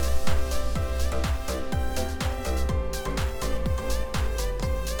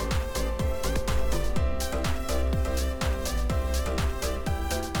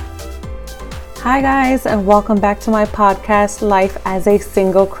Hi guys, and welcome back to my podcast, Life as a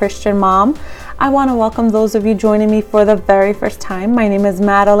Single Christian Mom. I want to welcome those of you joining me for the very first time. My name is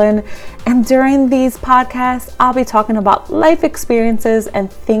Madeline, and during these podcasts, I'll be talking about life experiences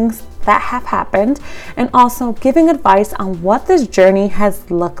and things that have happened, and also giving advice on what this journey has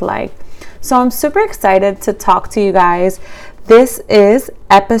looked like. So I'm super excited to talk to you guys. This is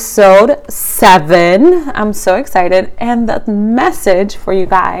episode 7. I'm so excited. And the message for you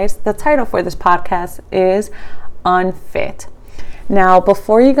guys, the title for this podcast is Unfit. Now,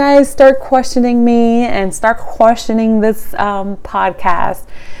 before you guys start questioning me and start questioning this podcast,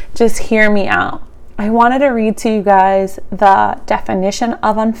 just hear me out. I wanted to read to you guys the definition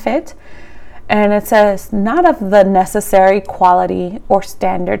of unfit. And it says, not of the necessary quality or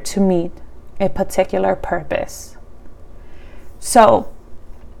standard to meet a particular purpose. So,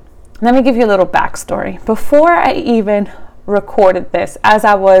 let me give you a little backstory. Before I even recorded this, as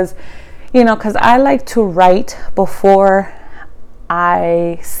I was, because I like to write before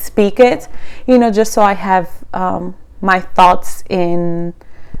I speak it, just so I have my thoughts written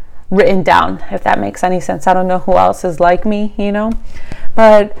down, if that makes any sense. I don't know who else is like me,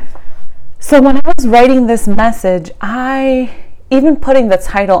 But, so when I was writing this message, even putting the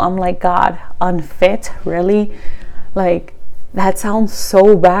title, I'm like, God, unfit, really? Like, that sounds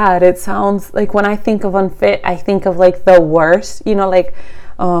so bad. It sounds like when I think of unfit, I think of like the worst, that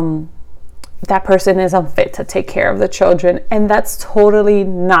person is unfit to take care of the children. And that's totally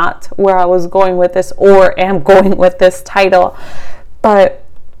not where I was going with this or am going with this title. But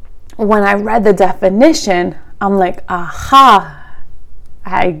when I read the definition, I'm like, aha,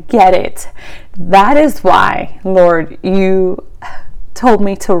 I get it. That is why, Lord, you told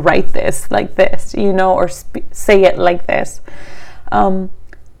me to write this like this, or say it like this.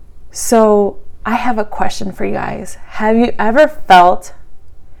 So I have a question for you guys. Have you ever felt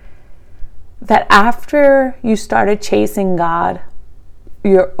that after you started chasing God,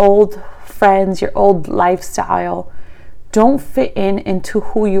 your old friends, your old lifestyle don't fit into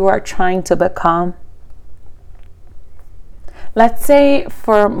who you are trying to become? Let's say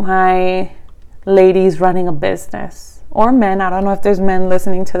for my ladies running a business, or men, I don't know if there's men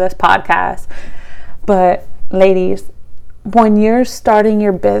listening to this podcast, but ladies, when you're starting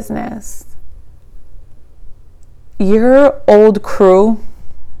your business, your old crew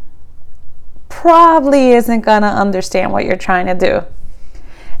probably isn't gonna understand what you're trying to do.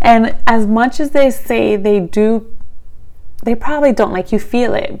 And as much as they say they do, they probably don't. Like, you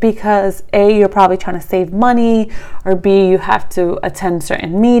feel it because A, you're probably trying to save money, or B, you have to attend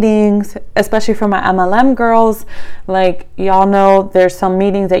certain meetings, especially for my MLM girls. Like, y'all know there's some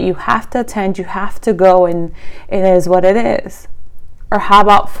meetings that you have to attend, you have to go, and it is what it is. Or how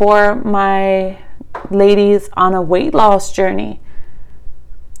about for my ladies on a weight loss journey?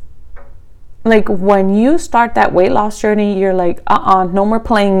 Like, when you start that weight loss journey, you're like, no more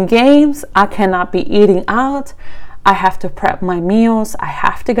playing games. I cannot be eating out. I have to prep my meals. I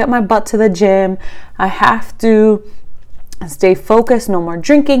have to get my butt to the gym. I have to stay focused. No more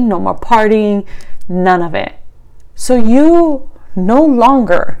drinking, no more partying, none of it. So you no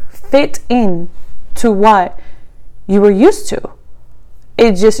longer fit in to what you were used to.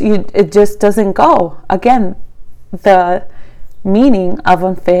 It just doesn't go. Again, the meaning of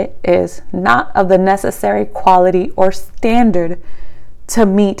unfit is not of the necessary quality or standard to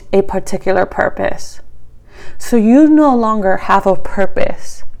meet a particular purpose. So you no longer have a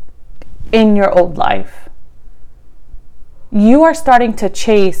purpose in your old life. You are starting to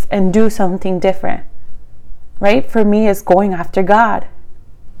chase and do something different, right? For me, it's going after God.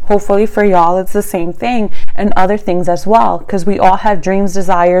 Hopefully for y'all, it's the same thing, and other things as well, because we all have dreams,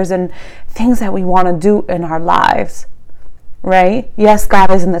 desires, and things that we want to do in our lives, right? Yes,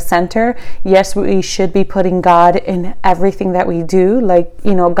 God is in the center. Yes, we should be putting God in everything that we do. Like,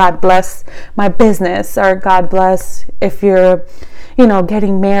 God bless my business, or God bless if you're,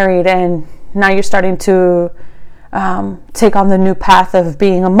 getting married and now you're starting to take on the new path of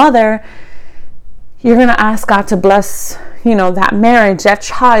being a mother. You're going to ask God to bless, that marriage, that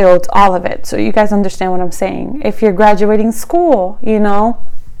child, all of it. So you guys understand what I'm saying. If you're graduating school,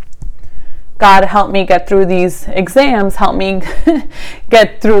 God, help me get through these exams, help me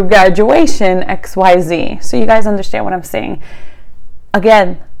get through graduation, XYZ. So you guys understand what I'm saying.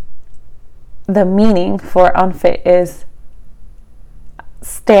 Again, the meaning for unfit is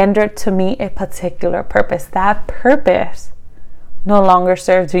standard to meet a particular purpose. That purpose no longer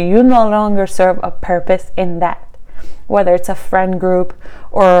serves you. You no longer serve a purpose in that, whether it's a friend group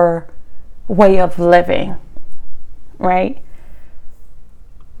or way of living, right?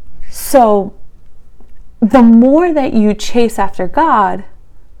 So the more that you chase after God,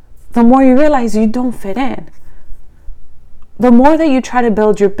 the more you realize you don't fit in. The more that you try to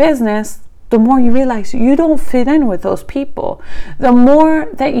build your business, the more you realize you don't fit in with those people. The more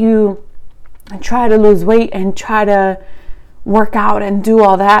that you try to lose weight and try to work out and do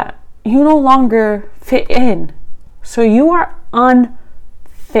all that, you no longer fit in. So you are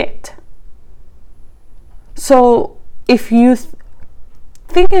unfit. So if you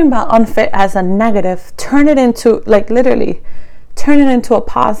thinking about unfit as a negative, turn it into, like, literally turn it into a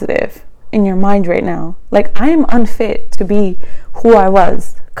positive in your mind right now. Like, I am unfit to be who I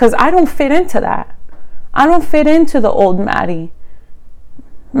was, because I don't fit into that. I don't fit into the old Maddie.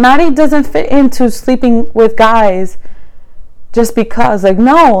 Maddie doesn't fit into sleeping with guys just because. Like,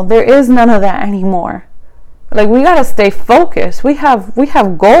 no, there is none of that anymore. Like, we gotta stay focused. We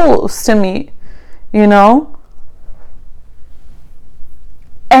have goals to meet, you know?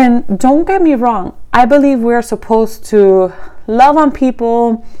 And don't get me wrong, I believe we're supposed to love on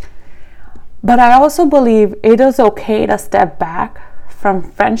people, but I also believe it is okay to step back from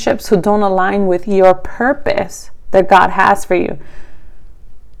friendships who don't align with your purpose that God has for you.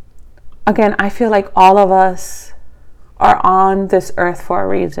 Again, I feel like all of us are on this earth for a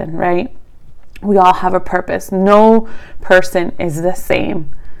reason, right? We all have a purpose. No person is the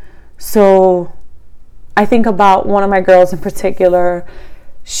same. So I think about one of my girls in particular.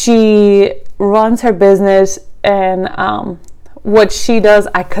 She runs her business, and what she does,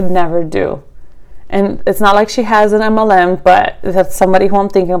 I could never do. And it's not like she has an MLM, but that's somebody who I'm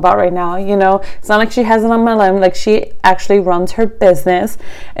thinking about right now, you know. It's not like she has an MLM, like she actually runs her business,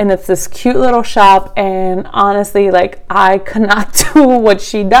 and it's this cute little shop, and honestly, like, I could not do what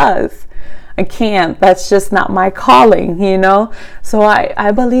she does. I can't. That's just not my calling, you know. So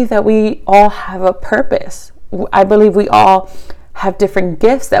I believe that we all have a purpose. I believe we all have different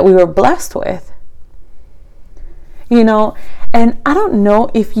gifts that we were blessed with, you know. And I don't know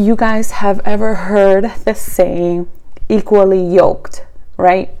if you guys have ever heard the saying equally yoked,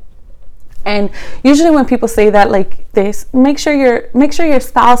 right? And usually when people say that, like this, make sure your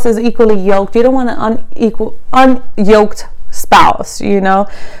spouse is equally yoked. You don't want an unyoked spouse, you know.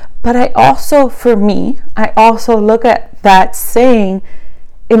 But I also look at that saying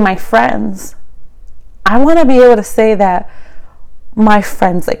in my friends. I want to be able to say that my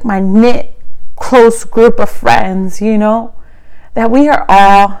friends, like my knit, close group of friends, you know, that we are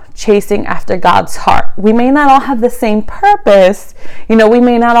all chasing after God's heart. We may not all have the same purpose, you know, we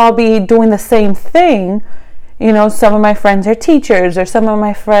may not all be doing the same thing. You know, some of my friends are teachers, or some of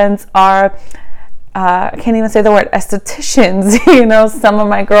my friends are, I can't even say the word, estheticians, you know, some of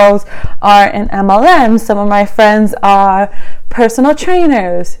my girls are in MLM, some of my friends are personal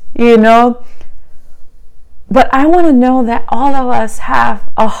trainers, you know. But I want to know that all of us have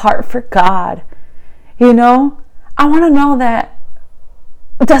a heart for God, you know. I want to know that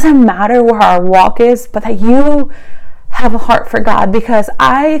it doesn't matter where our walk is, but that you have a heart for God, because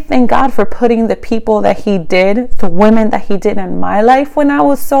I thank God for putting the people that He did, the women that He did in my life when I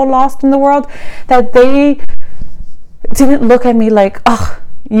was so lost in the world, that they didn't look at me like, oh,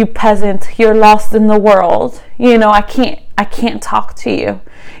 you peasant, you're lost in the world. You know, I can't talk to you.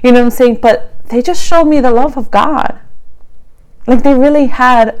 You know what I'm saying? But they just showed me the love of God. Like, they really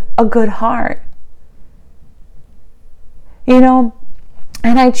had a good heart. You know,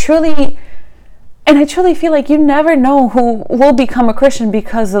 and I truly feel like you never know who will become a Christian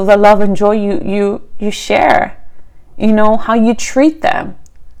because of the love and joy you share. You know, how you treat them.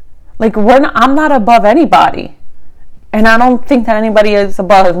 Like, I'm not above anybody. And I don't think that anybody is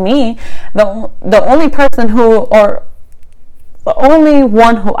above me. The only person the only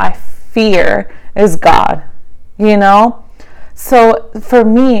one who I fear is God, you know. So for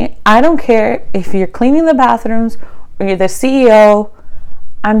me, I don't care if you're cleaning the bathrooms or you're the CEO,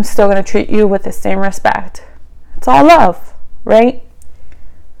 I'm still going to treat you with the same respect. It's all love, right?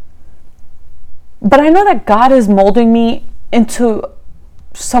 But I know that God is molding me into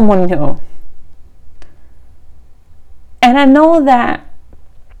someone new. And I know that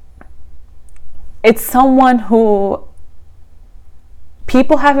it's someone who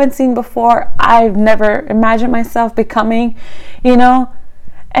people haven't seen before. I've never imagined myself becoming, you know.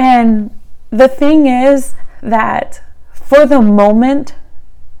 And the thing is that for the moment,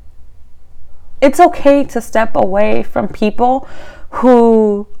 it's okay to step away from people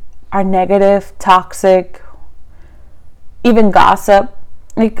who are negative, toxic, even gossip.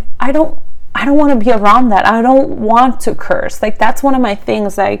 Like, I don't want to be around that. I don't want to curse. Like, that's one of my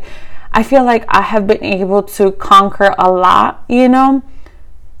things. Like, I feel like I have been able to conquer a lot, you know,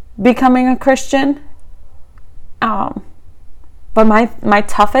 becoming a Christian. But my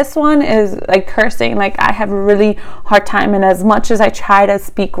toughest one is like cursing. Like I have a really hard time, and as much as I try to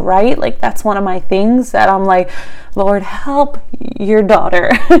speak right, like that's one of my things that I'm like, Lord, help your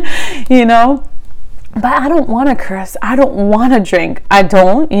daughter, you know? But I don't want to curse. I don't want to drink. I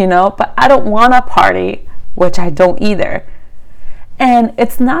don't, you know, but I don't want to party, which I don't either. And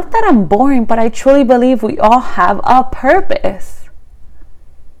it's not that I'm boring, but I truly believe we all have a purpose.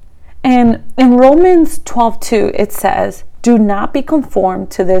 And in Romans 12:2, it says, do not be conformed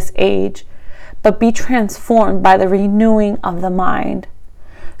to this age, but be transformed by the renewing of the mind,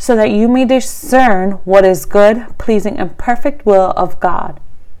 so that you may discern what is good, pleasing, and perfect will of God.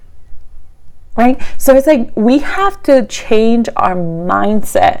 Right? So it's like we have to change our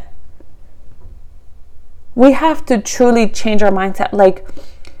mindset. We have to truly change our mindset. Like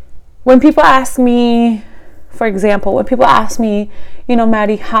when people ask me, for example, when people ask me, you know,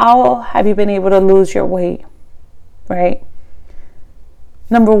 Maddie, how have you been able to lose your weight? Right?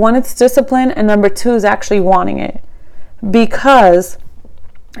 Number one, it's discipline. And number two is actually wanting it. Because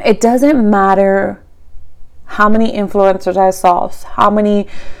it doesn't matter how many influencers I saw, how many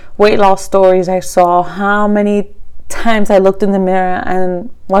weight loss stories I saw, how many times I looked in the mirror and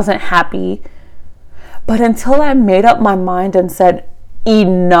wasn't happy. But until I made up my mind and said,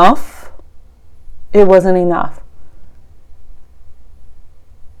 enough, it wasn't enough.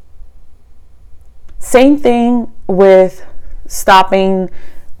 Same thing with stopping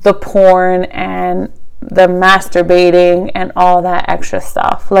the porn and the masturbating and all that extra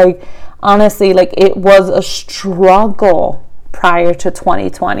stuff. Like, honestly, like it was a struggle prior to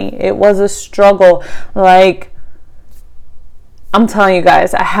 2020. It was a struggle. Like, I'm telling you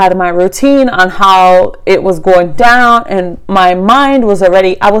guys, I had my routine on how it was going down, and my mind was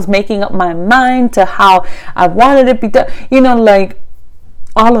already, I was making up my mind to how I wanted it to be done, you know, like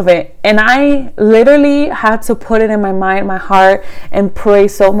all of it. And I literally had to put it in my mind, my heart, and pray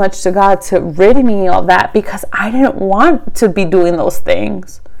so much to God to rid me of that, because I didn't want to be doing those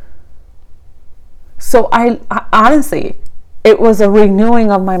things. So I honestly, it was a renewing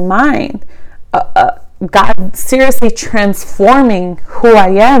of my mind. God seriously transforming who I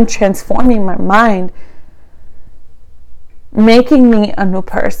am, transforming my mind, making me a new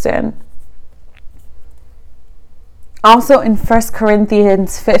person. Also in 1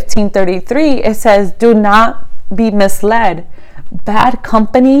 Corinthians 15:33, it says, do not be misled. Bad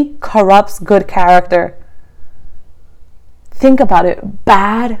company corrupts good character. Think about it.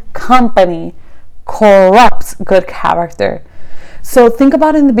 Bad company corrupts good character. So think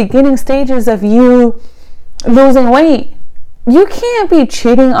about in the beginning stages of you losing weight. You can't be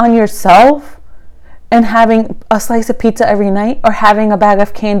cheating on yourself and having a slice of pizza every night or having a bag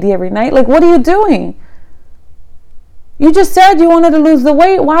of candy every night. Like, what are you doing? You just said you wanted to lose the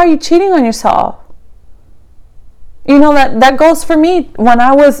weight. Why are you cheating on yourself? You know, that goes for me when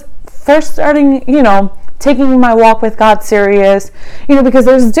I was first starting, you know, taking my walk with God serious, you know, because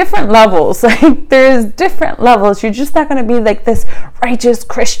there's different levels. Like, there's different levels. You're just not going to be like this righteous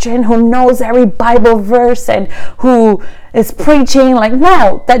Christian who knows every Bible verse and who is preaching. Like,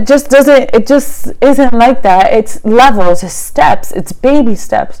 no, that just doesn't, it just isn't like that. It's levels, it's steps, it's baby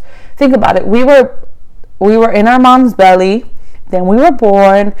steps. Think about it. We were in our mom's belly, then we were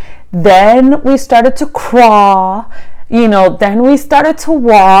born, then we started to crawl, you know, then we started to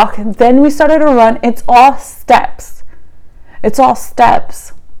walk, then we started to run. It's all steps. It's all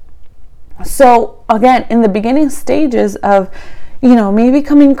steps. So again, in the beginning stages of, you know, me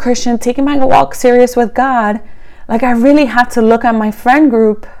becoming Christian, taking my walk serious with God, like I really had to look at my friend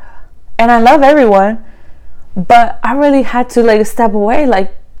group, and I love everyone, but I really had to like step away.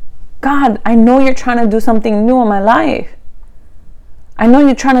 Like, God, I know you're trying to do something new in my life. I know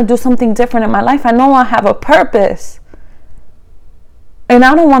you're trying to do something different in my life. I know I have a purpose. And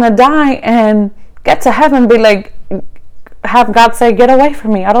I don't want to die and get to heaven and be like, have God say, get away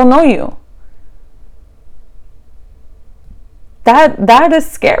from me. I don't know you. That is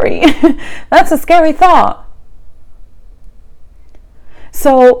scary. That's a scary thought.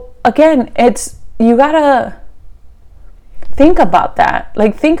 So again, you gotta think about that.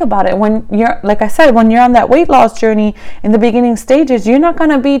 Like, think about it when you're, like I said, when you're on that weight loss journey in the beginning stages, you're not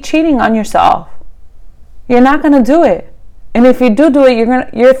gonna be cheating on yourself. You're not gonna do it. And if you do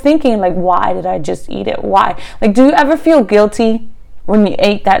it, you're thinking like, why did I just eat it? Why? Like, do you ever feel guilty when you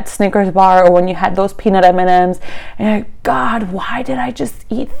ate that Snickers bar or when you had those peanut M&Ms? And you're like, God, why did I just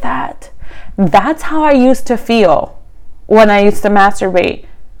eat that? That's how I used to feel when I used to masturbate.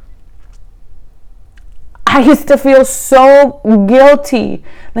 I used to feel so guilty.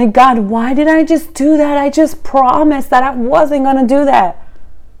 Like, God, why did I just do that? I just promised that I wasn't going to do that.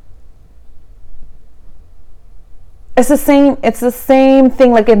 it's the same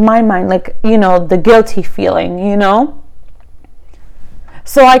thing, like in my mind, like, the guilty feeling.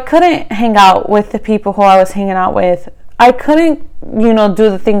 So I couldn't hang out with the people who I was hanging out with. I couldn't, do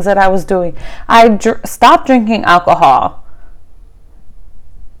the things that I was doing. I stopped drinking alcohol.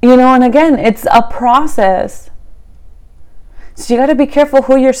 And again, it's a process. So you got to be careful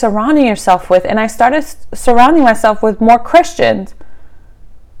who you're surrounding yourself with. And I started surrounding myself with more Christians.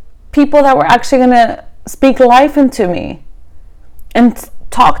 People that were actually going to speak life into me and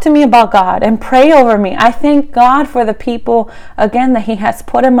talk to me about God and pray over me. I thank God for the people, again, that He has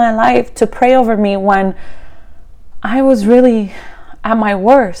put in my life to pray over me when I was really at my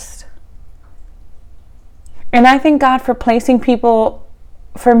worst. And I thank God for placing people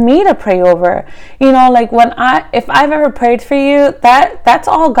for me to pray over. Like if I've ever prayed for you, that's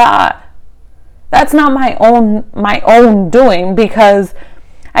all God. That's not my own doing, because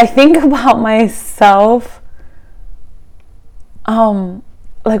I think about myself,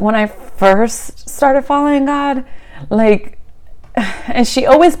 like when I first started following God, and she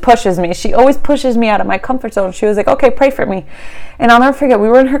always pushes me. She always pushes me out of my comfort zone. She was like, okay, pray for me. And I'll never forget, we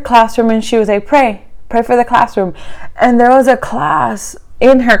were in her classroom and she was like, pray for the classroom. And there was a class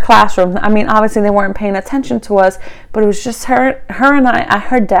in her classroom. I mean, obviously they weren't paying attention to us, but it was just her and I at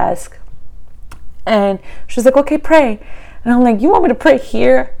her desk. And she was like, okay, pray. And I'm like, you want me to pray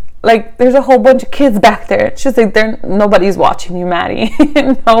here? Like, there's a whole bunch of kids back there. She's like, nobody's watching you, Maddie.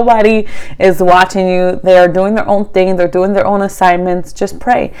 Nobody is watching you. They are doing their own thing. They're doing their own assignments. Just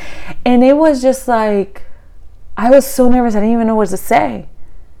pray. And it was just like, I was so nervous. I didn't even know what to say.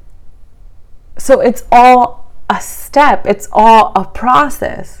 So it's all a step. It's all a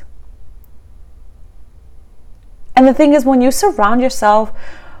process. And the thing is, when you surround yourself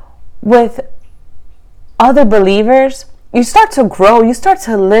with other believers, you start to grow, you start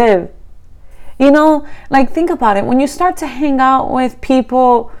to live. Think about it. When you start to hang out with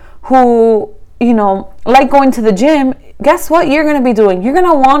people who, like going to the gym, guess what you're going to be doing? You're going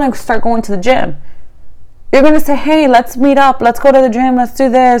to want to start going to the gym. You're going to say, hey, let's meet up. Let's go to the gym. Let's do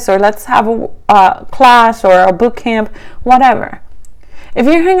this. Or let's have a class or a boot camp, whatever. If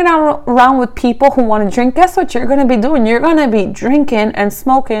you're hanging out around with people who want to drink, guess what you're going to be doing? You're going to be drinking and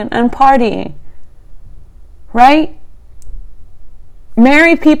smoking and partying. Right?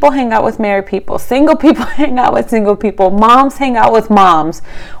 Married people hang out with married people. Single people hang out with single people. Moms hang out with moms.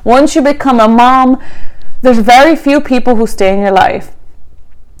 Once you become a mom, there's very few people who stay in your life.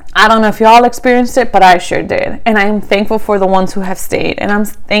 I don't know if y'all experienced it, but I sure did. And I'm thankful for the ones who have stayed. And I'm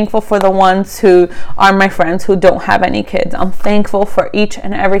thankful for the ones who are my friends who don't have any kids. I'm thankful for each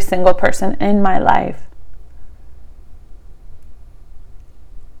and every single person in my life.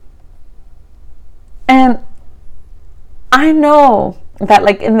 And I know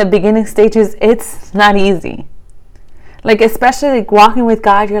that in the beginning stages, it's not easy. Especially walking with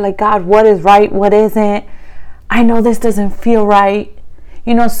God, you're like, God, what is right? What isn't? I know this doesn't feel right.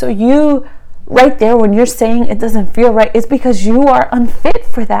 So you, right there, when you're saying it doesn't feel right, it's because you are unfit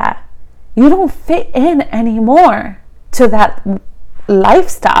for that. You don't fit in anymore to that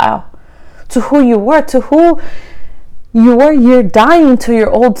lifestyle, to who you were, to who you were. You're dying to your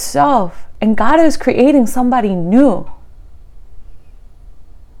old self, and God is creating somebody new.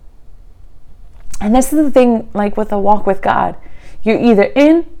 And this is the thing, with a walk with God. You're either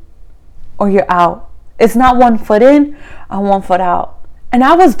in or you're out. It's not 1 foot in or 1 foot out. And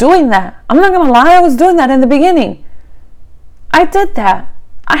I was doing that. I'm not going to lie. I was doing that in the beginning. I did that.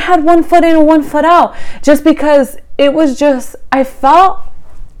 I had 1 foot in and 1 foot out. Just because it was just, I felt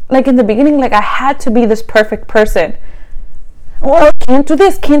in the beginning, I had to be this perfect person. Well, can't do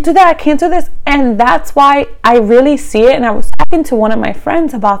this, can't do that, can't do this. And that's why I really see it. And I was talking to one of my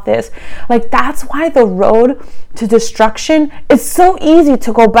friends about this. That's why the road to destruction is so easy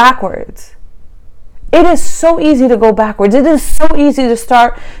to go backwards. It is so easy to go backwards. It is so easy to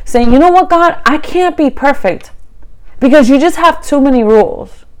start saying, you know what, God, I can't be perfect, because you just have too many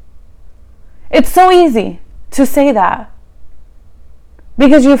rules. It's so easy to say that,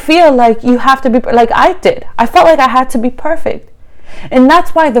 because you feel like you have to be, like I did. I felt like I had to be perfect. And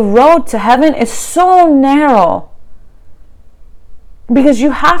that's why the road to heaven is so narrow, because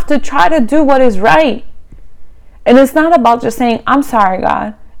you have to try to do what is right. And it's not about just saying, I'm sorry,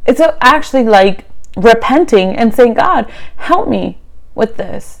 God. It's actually repenting and saying, God, help me with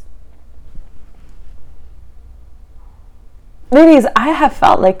this. Ladies, I have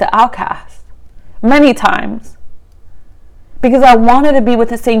felt like the outcast many times, because I wanted to be with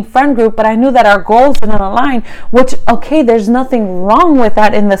the same friend group, but I knew that our goals didn't align, which, okay, there's nothing wrong with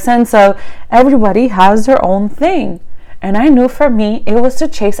that in the sense of everybody has their own thing. And I knew for me, it was to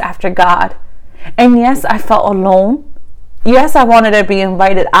chase after God. And yes, I felt alone. Yes, I wanted to be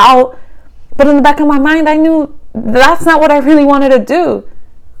invited out. But in the back of my mind, I knew that's not what I really wanted to do.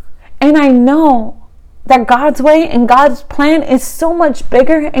 And I know that God's way and God's plan is so much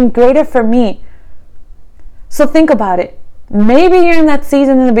bigger and greater for me. So think about it. Maybe you're in that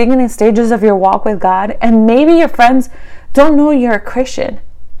season in the beginning stages of your walk with God, and maybe your friends don't know you're a Christian.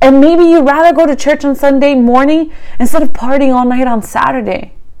 And maybe you'd rather go to church on Sunday morning instead of partying all night on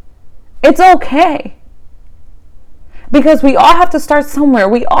Saturday. It's okay. Because we all have to start somewhere.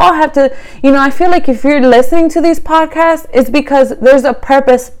 We all have to, I feel like if you're listening to these podcasts, it's because there's a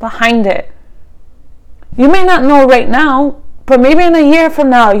purpose behind it. You may not know right now, but maybe in a year from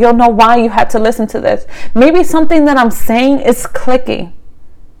now, you'll know why you had to listen to this. Maybe something that I'm saying is clicking.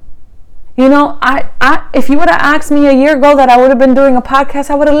 If you would have asked me a year ago that I would have been doing a podcast,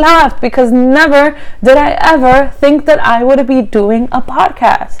 I would have laughed, because never did I ever think that I would be doing a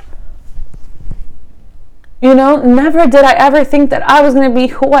podcast. Never did I ever think that I was going to be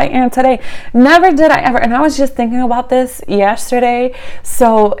who I am today. Never did I ever. And I was just thinking about this yesterday.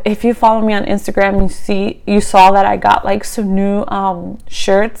 So if you follow me on Instagram, you saw that I got like some new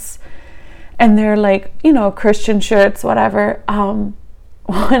shirts, and they're like, Christian shirts, whatever.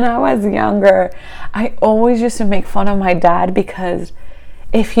 When I was younger, I always used to make fun of my dad, because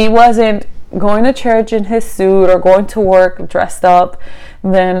if he wasn't going to church in his suit or going to work dressed up,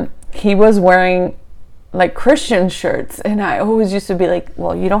 then he was wearing like Christian shirts. And I always used to be like,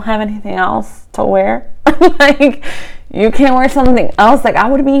 well, you don't have anything else to wear? Like, you can't wear something else? Like, I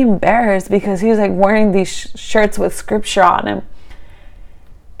would be embarrassed, because he was like wearing these shirts with scripture on him.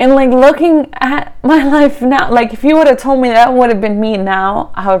 And like, looking at my life now, like if you would have told me that would have been me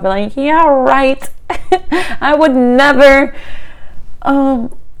now, I would be like, yeah, right. I would never.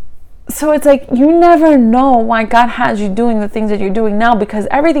 So it's like, you never know why God has you doing the things that you're doing now, because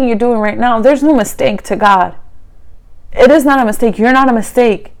everything you're doing right now, there's no mistake to God. It is not a mistake. You're not a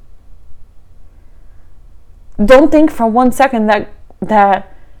mistake. Don't think for 1 second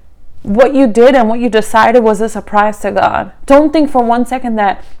that what you did and what you decided was a surprise to God. Don't think for 1 second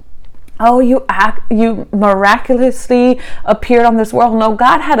that, you miraculously appeared on this world. No,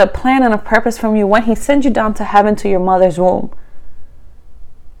 God had a plan and a purpose from you when He sent you down to heaven to your mother's womb.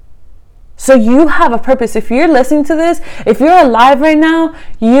 So you have a purpose. If you're listening to this, if you're alive right now,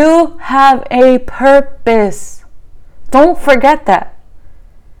 you have a purpose. Don't forget that.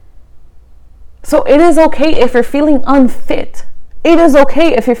 So it is okay if you're feeling unfit. It is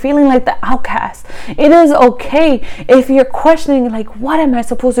okay if you're feeling like the outcast. It is okay if you're questioning, like, what am I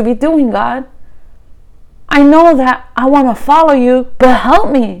supposed to be doing, God? I know that I want to follow you, but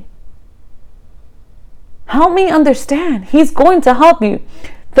help me. Help me understand. He's going to help you.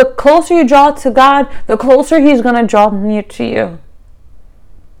 The closer you draw to God, the closer He's going to draw near to you.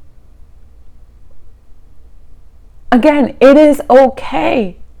 Again, it is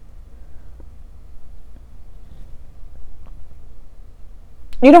okay.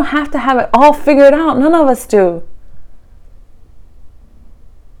 You don't have to have it all figured out. None of us do.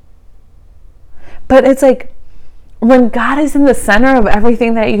 But it's like, when God is in the center of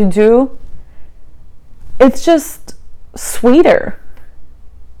everything that you do, it's just sweeter.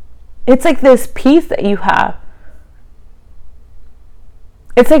 It's like this peace that you have.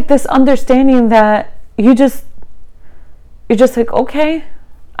 It's like this understanding that you're just like, okay,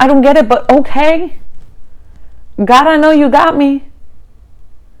 I don't get it, but okay. God, I know you got me.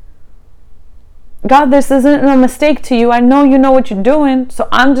 God, this isn't a mistake to you. I know you know what you're doing, so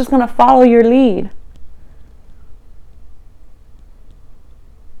I'm just going to follow your lead.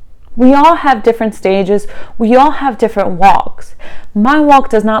 We all have different stages. We all have different walks. My walk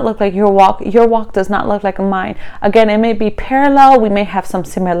does not look like your walk. Your walk does not look like mine. Again, it may be parallel. We may have some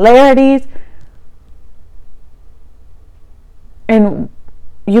similarities. And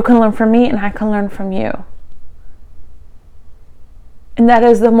you can learn from me, and I can learn from you. And that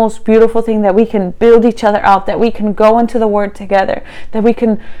is the most beautiful thing, that we can build each other up, that we can go into the Word together, that we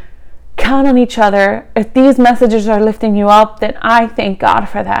can count on each other. If these messages are lifting you up, then I thank God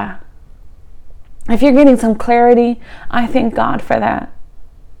for that. If you're getting some clarity, I thank God for that.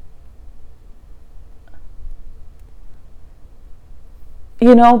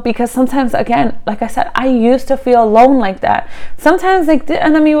 Because sometimes, again, like I said, I used to feel alone like that. Sometimes, like, the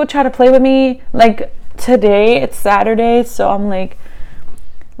enemy would try to play with me. Like, today, it's Saturday, so I'm like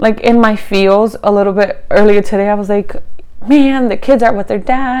in my feels a little bit earlier today. I was like, man, the kids are with their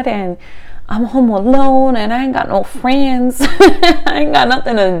dad, and I'm home alone, and I ain't got no friends. I ain't got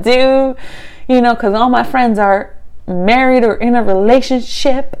nothing to do, because all my friends are married or in a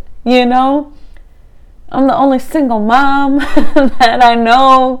relationship, I'm the only single mom that I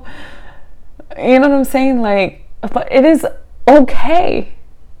know. You know what I'm saying? Like, but it is okay.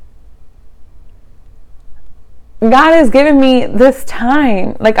 God has given me this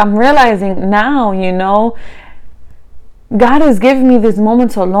time. Like, I'm realizing now, God has given me these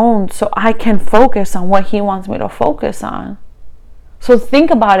moments alone so I can focus on what He wants me to focus on. So think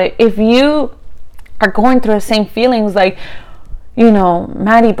about it. If you are going through the same feelings, like,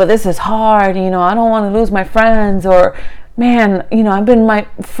 Maddie, but this is hard, I don't want to lose my friends, or man, I've been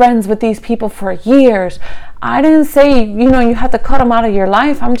friends with these people for years. I didn't say, you have to cut them out of your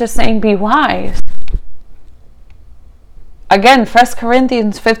life. I'm just saying be wise. Again, 1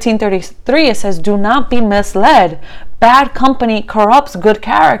 Corinthians 15:33, it says, do not be misled. Bad company corrupts good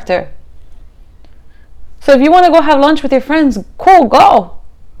character. So if you want to go have lunch with your friends, cool, go.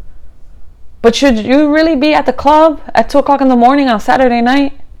 But should you really be at the club at 2 o'clock in the morning on Saturday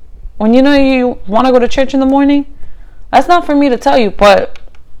night when you want to go to church in the morning? That's not for me to tell you, but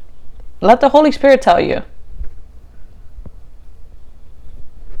let the Holy Spirit tell you.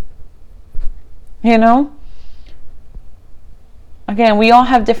 Again, we all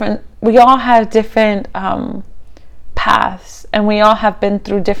have different paths, and we all have been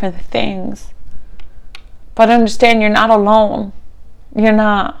through different things. But understand, you're not alone. You're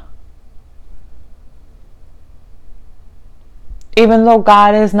not. Even though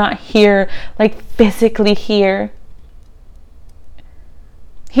God is not here, like physically here,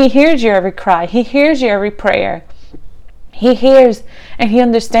 He hears your every cry. He hears your every prayer. He hears and He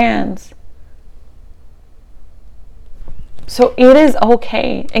understands. So it is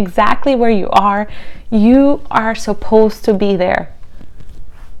okay. Exactly where you are supposed to be there.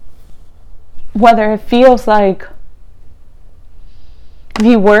 Whether it feels like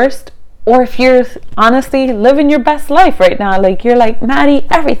the worst, or if you're honestly living your best life right now. Like, you're like, Maddie,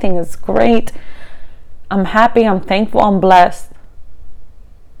 everything is great. I'm happy, I'm thankful, I'm blessed.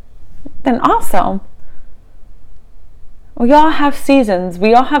 Then awesome. We all have seasons.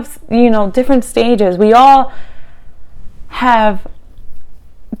 We all have, different stages. We all have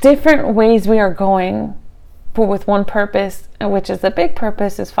different ways we are going, but with one purpose, which is the big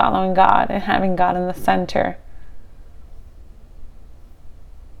purpose, is following God and having God in the center.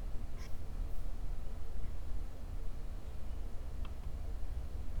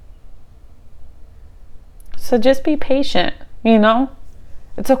 So just be patient,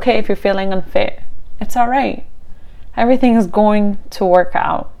 It's okay if you're feeling unfit. It's all right. Everything is going to work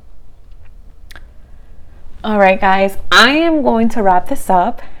out. All right, guys, I am going to wrap this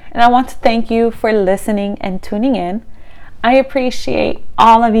up, and I want to thank you for listening and tuning in. I appreciate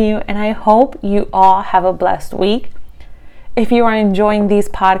all of you, and I hope you all have a blessed week. If you are enjoying these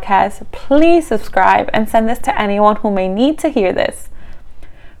podcasts, please subscribe and send this to anyone who may need to hear this.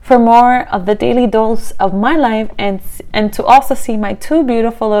 For more of the daily dose of my life, and to also see my 2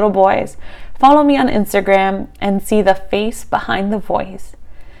 beautiful little boys, follow me on Instagram and see the face behind the voice.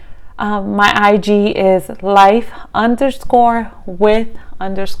 My IG is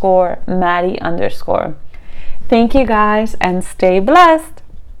life_with_Maddie_. Thank you guys, and stay blessed.